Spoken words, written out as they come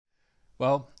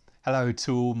Well, hello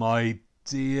to all my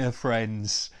dear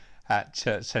friends at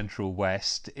Church Central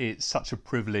West. It's such a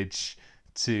privilege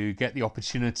to get the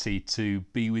opportunity to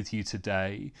be with you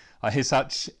today. I hear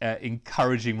such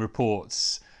encouraging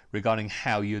reports regarding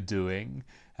how you're doing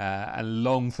and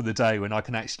long for the day when I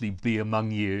can actually be among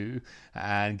you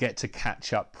and get to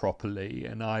catch up properly.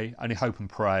 And I only hope and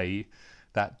pray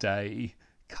that day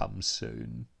comes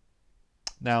soon.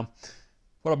 Now,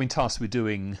 what I've been tasked with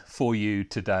doing for you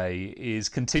today is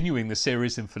continuing the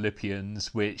series in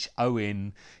Philippians, which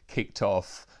Owen kicked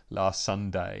off last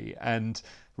Sunday. And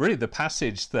really the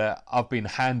passage that I've been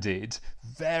handed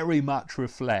very much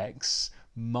reflects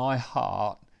my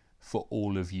heart for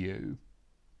all of you.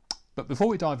 But before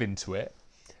we dive into it,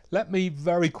 let me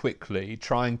very quickly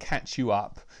try and catch you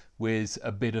up with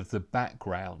a bit of the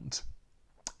background.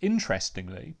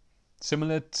 Interestingly,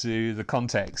 similar to the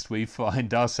context we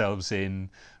find ourselves in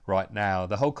right now,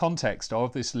 the whole context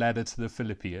of this letter to the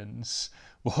Philippians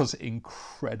was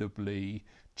incredibly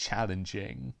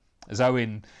challenging. As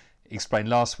Owen explained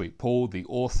last week, Paul, the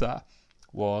author,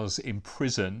 was in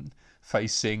prison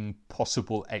facing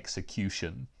possible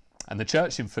execution. And the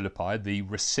church in Philippi, the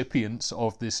recipients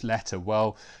of this letter,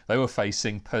 well, they were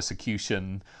facing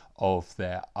persecution of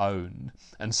their own.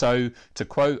 And so, to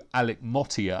quote Alec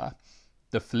Motyer,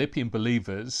 the Philippian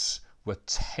believers were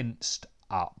tensed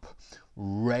up,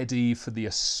 ready for the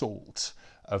assault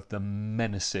of the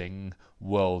menacing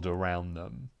world around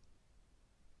them.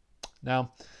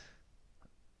 Now,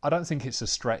 I don't think it's a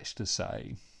stretch to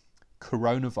say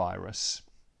coronavirus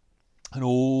and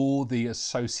all the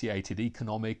associated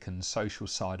economic and social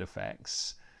side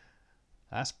effects,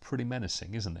 that's pretty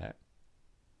menacing, isn't it?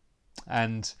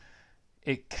 And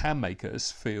it can make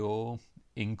us feel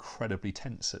incredibly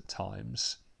tense at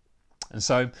times. And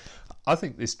so I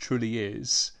think this truly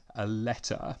is a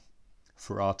letter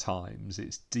for our times.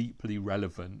 It's deeply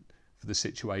relevant for the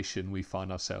situation we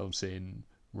find ourselves in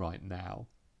right now.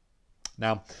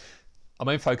 Now, our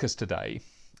main focus today,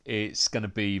 it's going to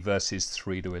be verses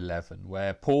 3 to 11,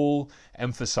 where Paul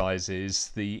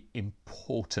emphasizes the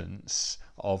importance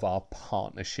of our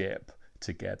partnership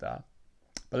together.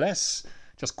 But let's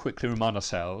just quickly remind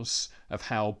ourselves of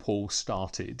how Paul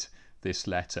started this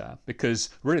letter, because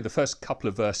really the first couple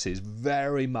of verses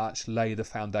very much lay the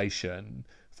foundation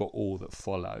for all that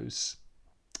follows.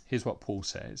 Here's what Paul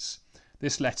says.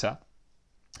 This letter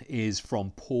is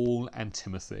from Paul and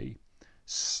Timothy,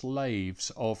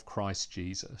 slaves of Christ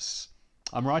Jesus.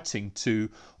 I'm writing to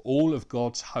all of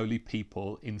God's holy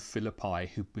people in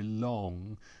Philippi who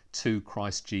belong to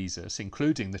Christ Jesus,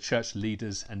 including the church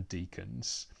leaders and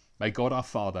deacons. May God our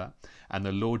Father and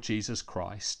the Lord Jesus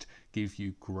Christ give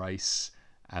you grace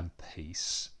and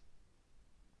peace.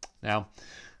 Now,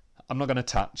 I'm not going to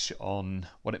touch on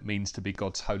what it means to be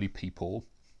God's holy people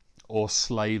or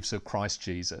slaves of Christ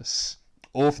Jesus,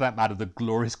 or for that matter, the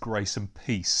glorious grace and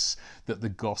peace that the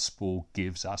gospel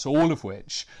gives us, all of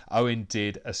which Owen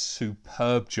did a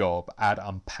superb job at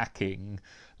unpacking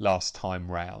last time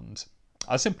round.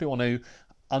 I simply want to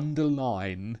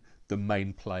underline the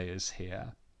main players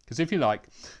here. Because if you like,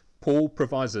 Paul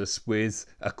provides us with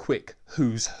a quick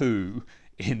who's who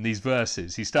in these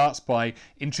verses. He starts by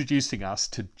introducing us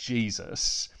to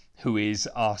Jesus, who is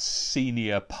our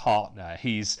senior partner.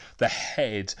 He's the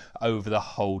head over the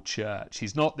whole church.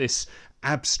 He's not this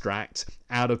abstract,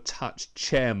 out-of-touch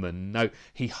chairman. No,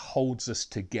 he holds us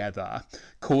together,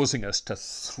 causing us to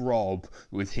throb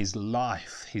with his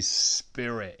life, his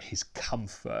spirit, his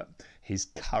comfort, his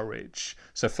courage.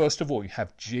 So first of all, you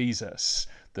have Jesus,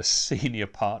 the senior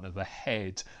partner, the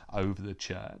head over the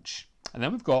church. And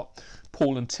then we've got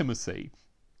Paul and Timothy,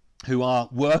 who are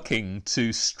working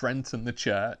to strengthen the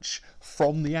church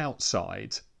from the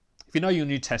outside. If you know your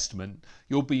New Testament,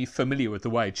 you'll be familiar with the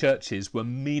way churches were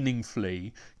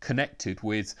meaningfully connected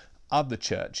with other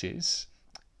churches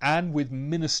and with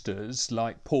ministers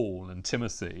like Paul and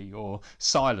Timothy, or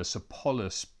Silas,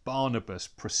 Apollos, Barnabas,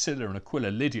 Priscilla and Aquila,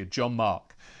 Lydia, John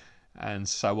Mark, and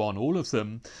so on. All of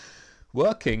them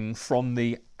working from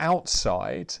the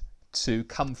outside to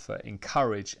comfort,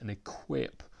 encourage and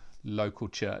equip local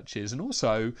churches and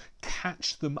also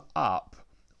catch them up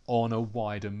on a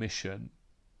wider mission.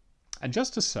 And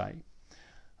just to say,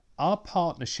 our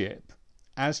partnership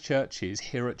as churches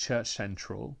here at Church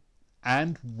Central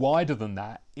and wider than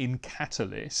that in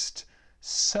Catalyst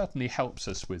certainly helps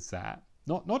us with that.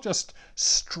 Not just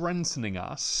strengthening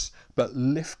us, but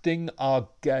lifting our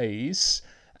gaze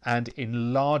and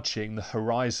enlarging the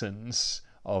horizons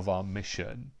of our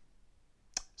mission.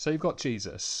 So you've got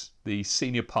Jesus, the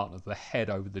senior partner, the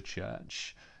head over the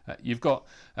church. You've got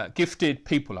gifted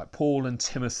people like Paul and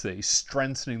Timothy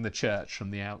strengthening the church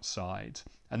from the outside.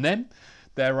 And then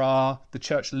there are the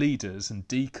church leaders and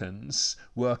deacons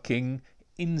working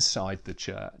inside the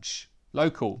church.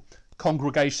 Local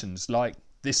congregations like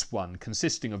this one,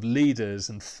 consisting of leaders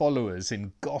and followers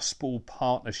in gospel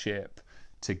partnership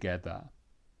together.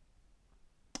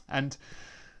 And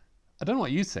I don't know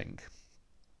what you think,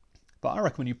 but I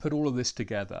reckon when you put all of this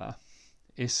together,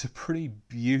 it's a pretty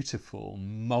beautiful,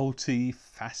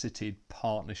 multifaceted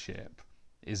partnership,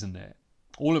 isn't it?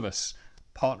 All of us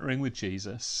partnering with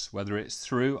Jesus, whether it's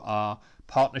through our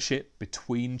partnership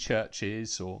between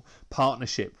churches or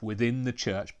partnership within the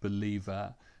church,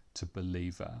 believer to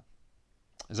believer.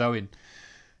 As Owen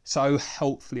so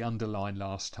helpfully underlined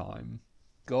last time,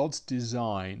 God's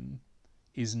design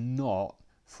is not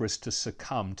for us to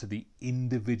succumb to the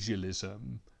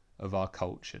individualism of our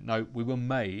culture. No, we were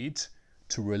made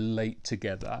to relate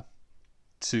together,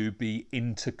 to be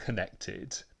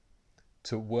interconnected,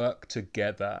 to work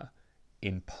together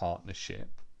in partnership.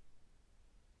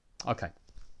 Okay,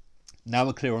 now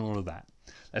we're clear on all of that.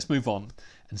 Let's move on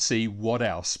and see what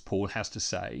else Paul has to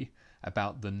say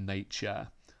about the nature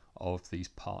of these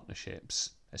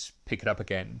partnerships. Let's pick it up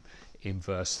again in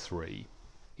verse 3.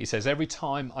 He says, "Every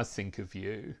time I think of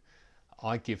you,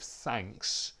 I give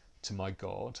thanks to my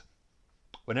God.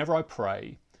 Whenever I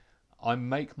pray, I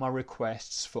make my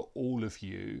requests for all of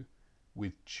you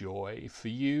with joy, for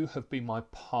you have been my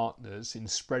partners in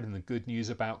spreading the good news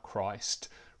about Christ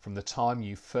from the time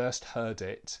you first heard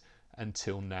it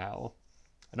until now.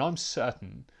 And I'm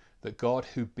certain that God,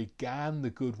 who began the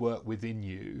good work within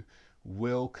you,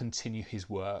 will continue his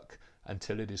work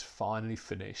until it is finally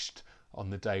finished on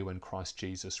the day when Christ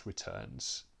Jesus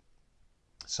returns.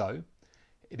 So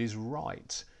it is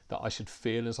right that I should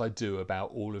feel as I do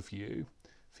about all of you,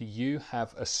 for you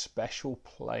have a special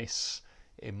place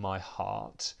in my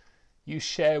heart. You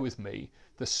share with me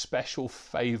the special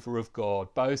favour of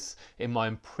God, both in my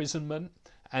imprisonment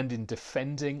and in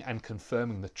defending and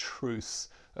confirming the truth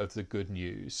of the good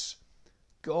news.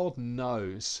 God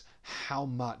knows how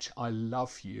much I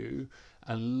love you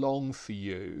and long for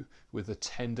you with the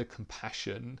tender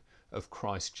compassion of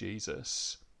Christ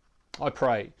Jesus. I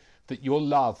pray that your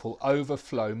love will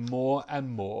overflow more and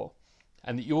more,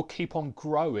 and that you'll keep on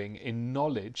growing in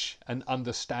knowledge and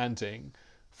understanding,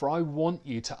 for I want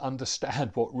you to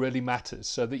understand what really matters,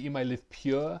 so that you may live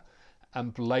pure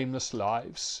and blameless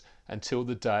lives until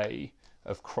the day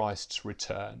of Christ's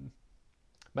return.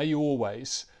 May you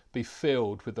always be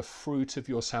filled with the fruit of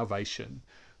your salvation,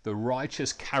 the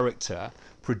righteous character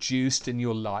produced in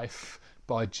your life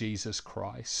by Jesus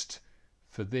Christ,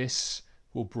 for this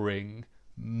will bring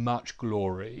much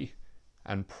glory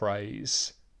and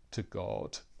praise to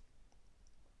God."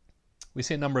 We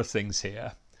see a number of things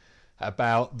here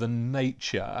about the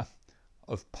nature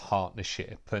of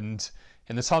partnership, and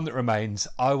in the time that remains,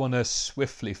 I want to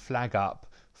swiftly flag up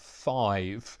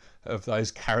 5 of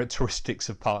those characteristics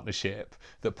of partnership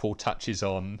that Paul touches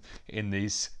on in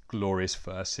these glorious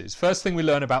verses. First thing we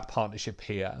learn about partnership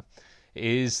here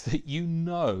is that you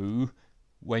know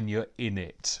when you're in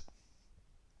it.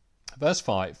 Verse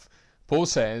 5, Paul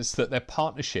says that their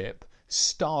partnership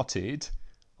started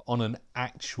on an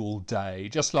actual day,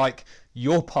 just like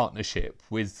your partnership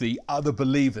with the other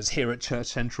believers here at Church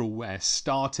Central West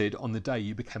started on the day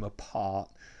you became a part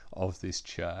of this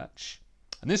church.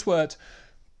 And this word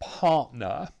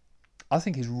partner, I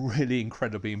think, is really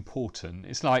incredibly important.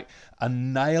 It's like a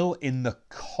nail in the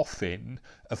coffin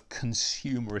of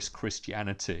consumerist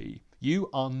Christianity. You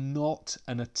are not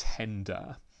an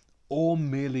attender or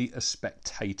merely a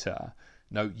spectator.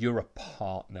 No, you're a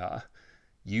partner.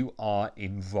 You are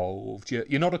involved.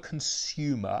 You're not a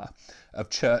consumer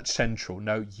of Church Central.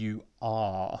 No, you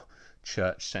are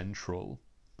Church Central.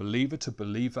 Believer to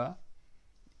believer,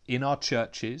 in our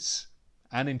churches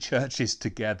and in churches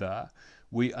together,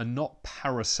 we are not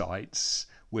parasites,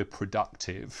 we're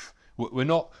productive. We're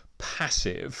not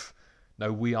passive.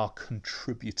 No, we are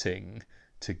contributing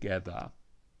together.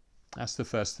 That's the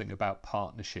first thing about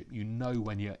partnership. You know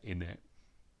when you're in it.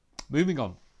 Moving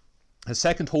on. The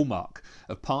second hallmark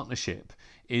of partnership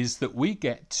is that we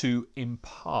get to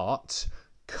impart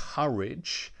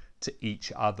courage to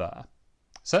each other.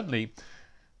 Certainly,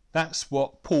 that's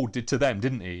what Paul did to them,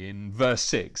 didn't he? In verse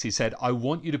 6, he said, "I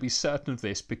want you to be certain of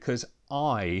this because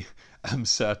I am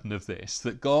certain of this,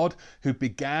 that God, who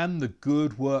began the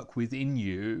good work within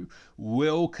you,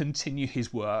 will continue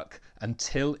his work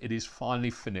until it is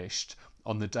finally finished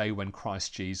on the day when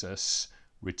Christ Jesus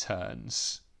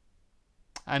returns."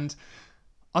 And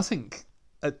I think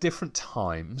at different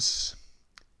times,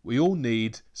 We all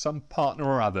need some partner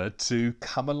or other to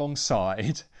come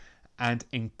alongside and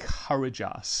encourage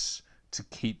us to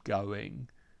keep going,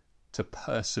 to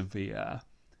persevere,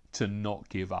 to not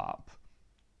give up.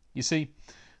 You see,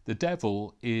 the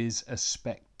devil is a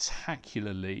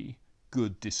spectacularly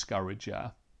good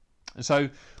discourager. And so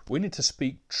we need to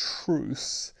speak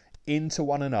truth into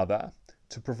one another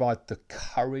to provide the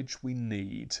courage we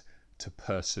need to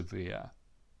persevere.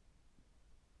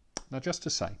 Now, just to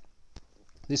say,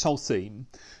 this whole theme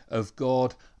of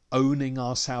God owning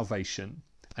our salvation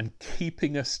and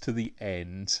keeping us to the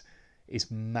end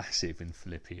is massive in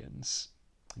Philippians.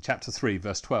 In chapter 3,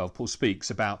 verse 12, Paul speaks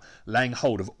about laying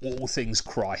hold of all things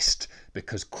Christ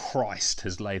because Christ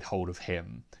has laid hold of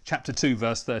him. Chapter 2,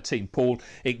 verse 13, Paul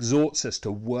exhorts us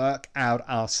to work out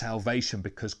our salvation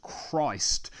because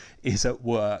Christ is at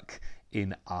work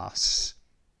in us.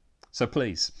 So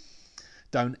please,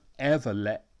 don't ever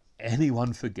let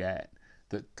anyone forget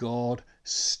that God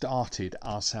started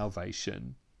our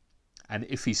salvation. And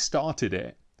if he started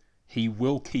it, he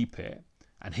will keep it,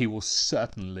 and he will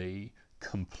certainly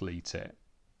complete it.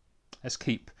 Let's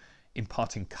keep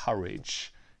imparting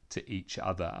courage to each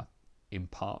other in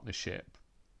partnership.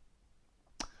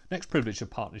 Next privilege of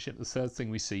partnership, the third thing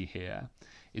we see here,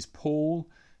 is Paul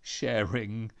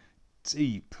sharing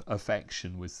deep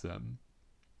affection with them.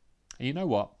 And you know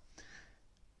what?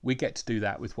 We get to do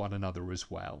that with one another as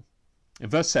well. In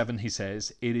verse 7 he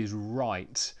says, "It is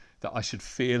right that I should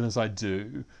feel as I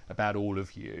do about all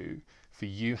of you, for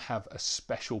you have a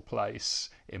special place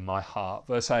in my heart."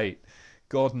 Verse 8,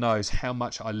 "God knows how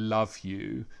much I love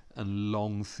you and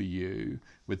long for you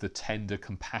with the tender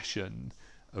compassion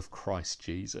of Christ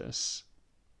Jesus."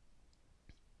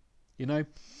 You know,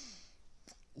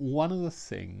 one of the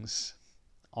things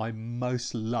I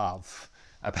most love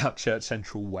about Church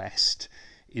Central West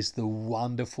is the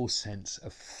wonderful sense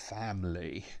of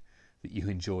family that you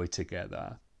enjoy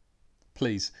together.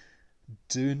 Please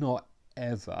do not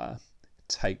ever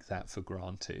take that for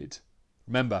granted.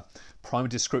 Remember, primary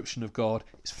description of God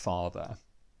is Father,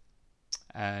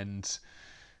 and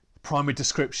the primary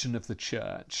description of the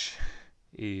church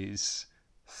is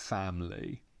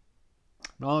family.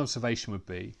 My observation would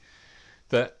be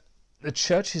that the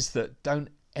churches that don't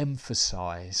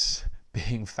emphasize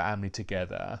being family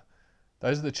together,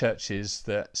 those are the churches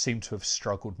that seem to have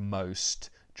struggled most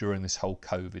during this whole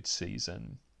COVID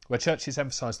season, where churches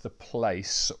emphasize the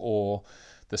place or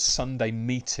the Sunday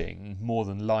meeting more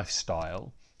than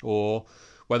lifestyle, or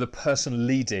where the person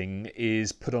leading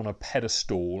is put on a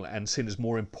pedestal and seen as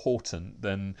more important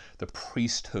than the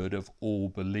priesthood of all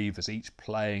believers, each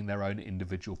playing their own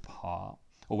individual part,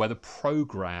 or where the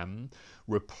program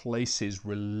replaces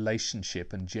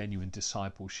relationship and genuine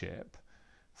discipleship.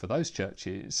 For those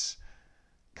churches,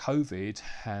 COVID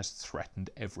has threatened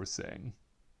everything.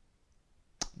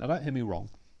 Now, don't hear me wrong.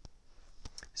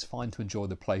 It's fine to enjoy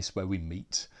the place where we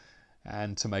meet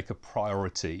and to make a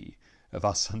priority of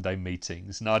our Sunday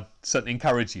meetings. And I'd certainly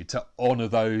encourage you to honour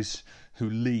those who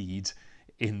lead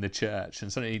in the church.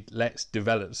 And certainly let's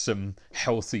develop some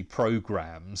healthy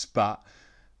programmes. But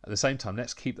at the same time,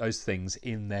 let's keep those things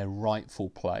in their rightful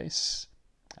place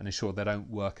and ensure they don't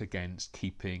work against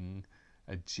keeping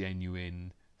a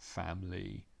genuine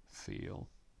family feel.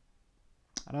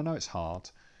 And I know it's hard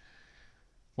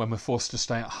when we're forced to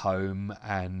stay at home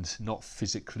and not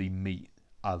physically meet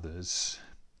others.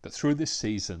 But through this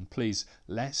season, please,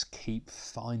 let's keep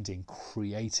finding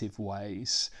creative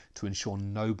ways to ensure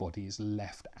nobody is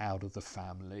left out of the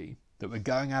family, that we're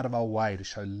going out of our way to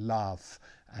show love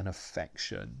and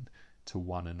affection to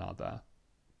one another.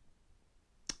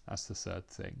 That's the third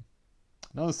thing.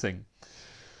 Another thing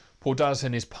Paul does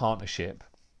in his partnership,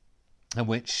 and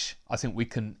which I think we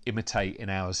can imitate in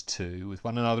ours too, with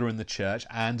one another in the church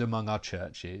and among our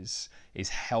churches, is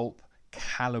help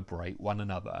calibrate one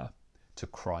another to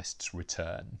Christ's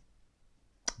return.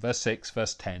 Verse 6,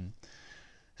 verse 10,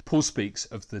 Paul speaks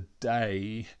of the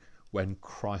day when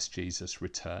Christ Jesus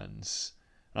returns.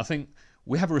 And I think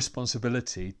we have a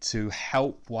responsibility to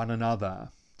help one another,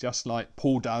 just like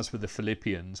Paul does with the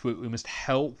Philippians. We must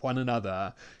help one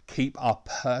another keep our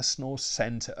personal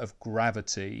centre of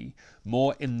gravity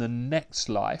more in the next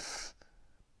life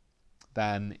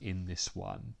than in this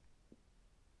one.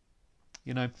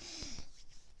 You know,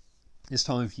 this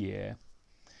time of year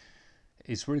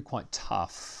is really quite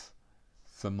tough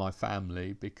for my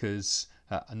family because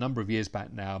a number of years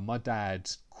back now, my dad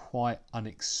quite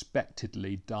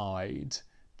unexpectedly died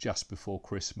just before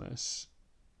Christmas.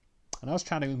 And I was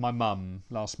chatting with my mum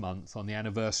last month on the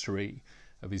anniversary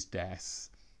of his death.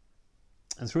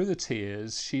 And through the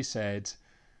tears, she said,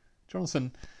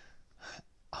 "Jonathan,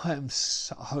 I am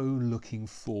so looking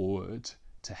forward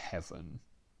to heaven.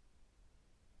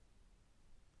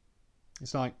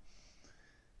 It's like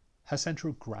her centre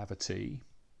of gravity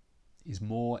is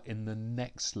more in the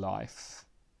next life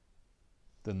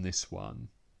than this one.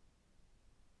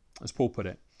 As Paul put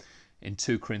it in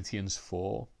 2 Corinthians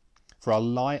 4, for our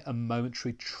light and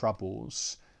momentary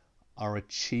troubles are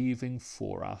achieving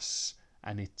for us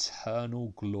an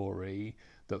eternal glory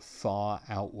that far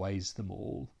outweighs them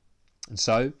all. And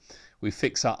so we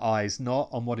fix our eyes not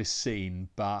on what is seen,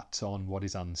 but on what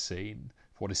is unseen.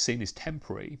 For what is seen is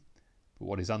temporary, but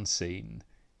what is unseen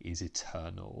is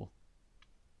eternal.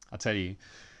 I tell you,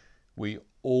 we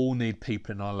all need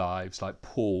people in our lives like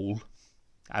Paul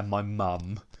and my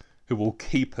mum, who will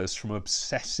keep us from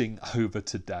obsessing over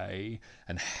today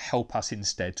and help us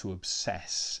instead to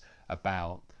obsess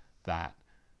about that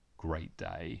great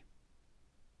day.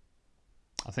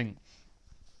 I think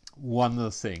one of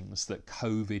the things that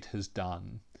COVID has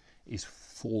done is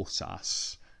force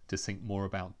us to think more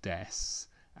about death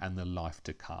and the life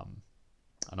to come.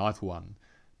 And I, for one,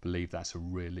 believe that's a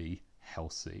really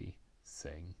healthy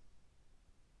thing.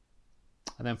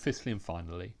 And then fifthly and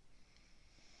finally,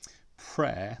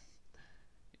 prayer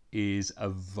is a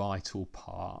vital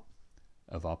part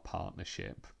of our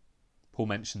partnership. Paul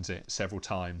mentions it several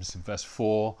times. In verse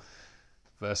 4,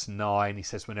 verse 9, he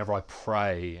says, whenever I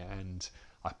pray, and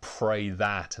I pray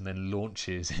that, and then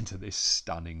launches into this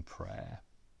stunning prayer.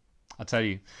 I tell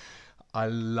you, I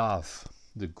love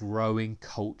the growing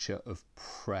culture of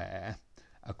prayer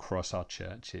across our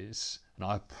churches. And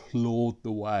I applaud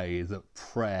the way that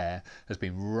prayer has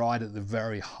been right at the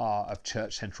very heart of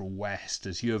Church Central West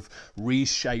as you have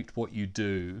reshaped what you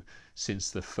do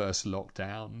since the first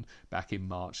lockdown back in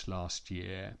March last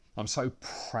year. I'm so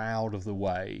proud of the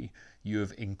way you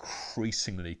have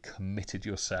increasingly committed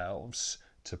yourselves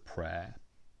to prayer.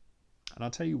 And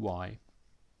I'll tell you why.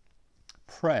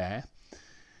 Prayer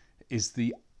is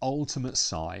the ultimate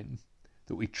sign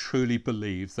that we truly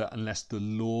believe that unless the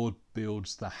Lord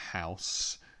builds the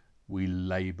house, we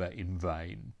labour in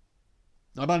vain.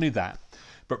 Not only that,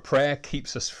 but prayer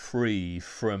keeps us free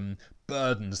from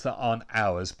burdens that aren't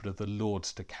ours but are the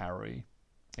Lord's to carry.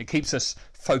 It keeps us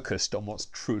focused on what's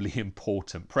truly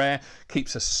important. Prayer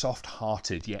keeps us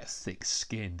soft-hearted yet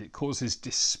thick-skinned. It causes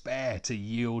despair to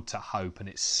yield to hope, and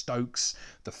it stokes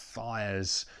the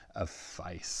fires of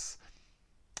faith.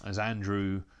 As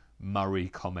Andrew Murray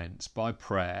comments, by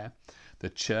prayer, the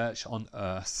church on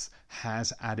earth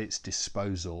has at its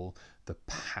disposal the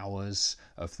powers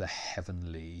of the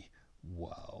heavenly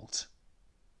world.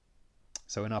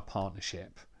 So in our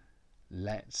partnership,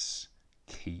 let's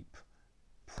keep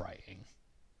praying.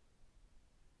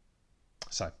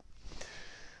 So,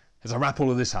 as I wrap all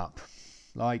of this up,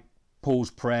 like Paul's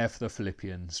prayer for the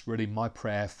Philippians, really my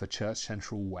prayer for Church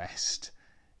Central West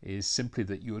is simply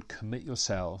that you would commit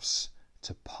yourselves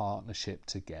to partnership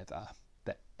together,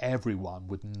 that everyone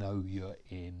would know you're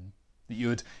in, that you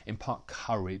would impart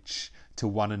courage to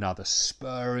one another,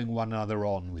 spurring one another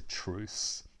on with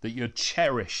truth, that you'd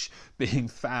cherish being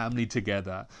family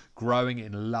together, growing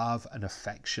in love and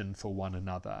affection for one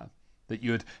another, that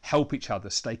you'd help each other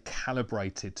stay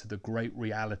calibrated to the great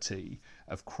reality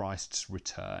of Christ's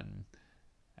return,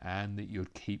 and that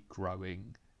you'd keep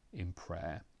growing in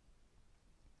prayer.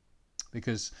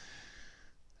 Because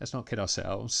let's not kid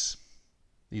ourselves,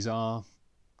 these are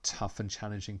tough and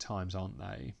challenging times, aren't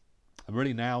they? And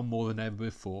really now more than ever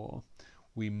before,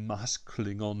 we must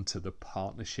cling on to the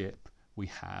partnership we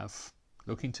have,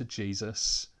 looking to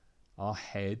Jesus, our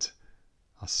head,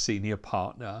 our senior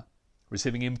partner,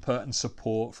 receiving input and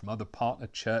support from other partner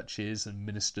churches and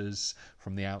ministers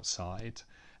from the outside,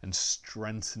 and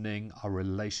strengthening our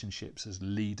relationships as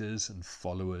leaders and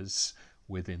followers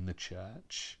within the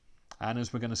church. And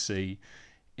as we're going to see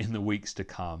in the weeks to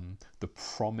come, the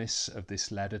promise of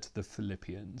this letter to the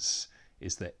Philippians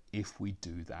is that if we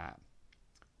do that,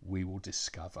 we will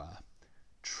discover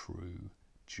true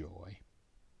joy.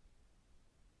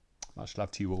 Much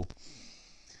love to you all.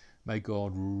 May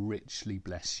God richly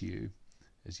bless you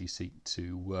as you seek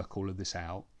to work all of this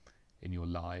out in your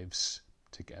lives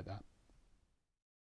together.